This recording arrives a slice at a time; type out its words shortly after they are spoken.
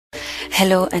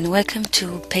Hello and welcome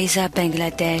to Payza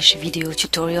Bangladesh video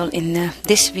tutorial. In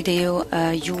this video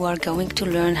you are going to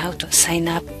learn how to sign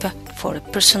up for a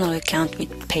personal account with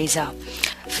Payza.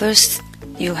 First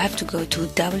you have to go to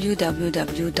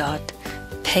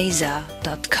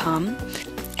www.payza.com,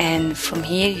 and from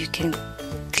here you can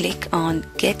click on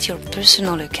get your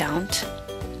personal account.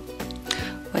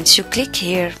 Once you click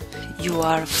here, you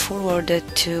are forwarded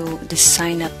to the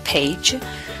sign up page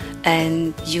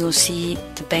and you'll see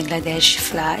the Bangladesh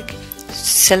flag.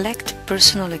 Select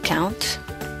personal account,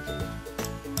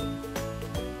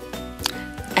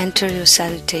 enter your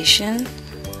salutation,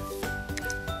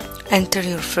 enter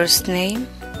your first name,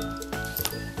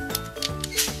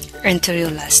 enter your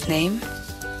last name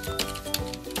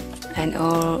and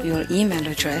or your email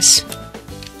address.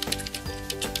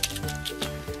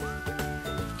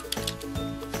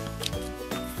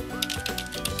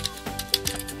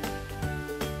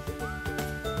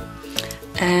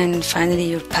 And finally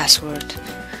your password.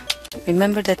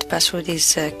 Remember that the password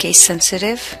is case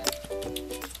sensitive.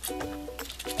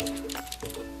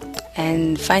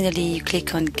 And finally you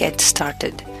click on get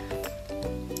started.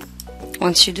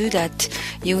 Once you do that,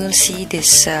 you will see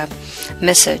this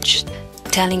message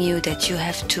telling you that you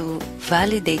have to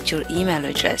validate your email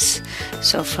address.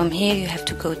 So from here you have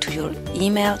to go to your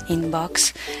email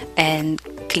inbox and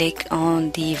click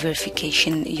on the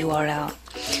verification URL.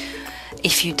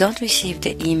 If you don't receive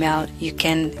the email, you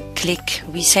can click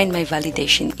resend my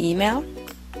validation email.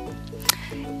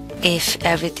 If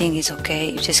everything is okay,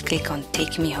 you just click on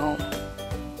take me home.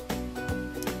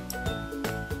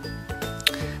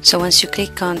 So once you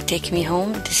click on take me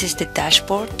home, this is the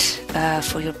dashboard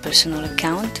for your personal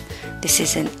account. This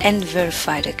is an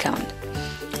unverified account,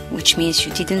 which means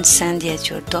you didn't send yet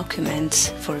your documents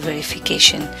for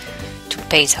verification to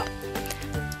Payza.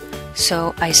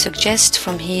 So I suggest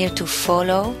from here to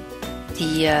follow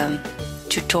the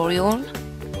tutorial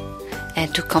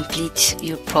and to complete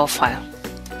your profile.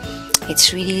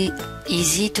 It's really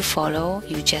easy to follow.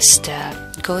 You just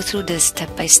go through the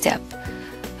step-by-step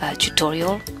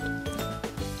tutorial.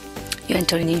 You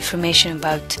enter in information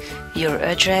about your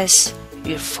address,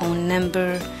 your phone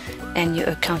number and your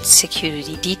account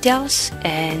security details,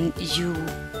 and you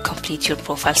complete your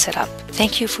profile setup.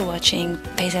 Thank you for watching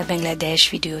Payza Bangladesh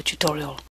video tutorial.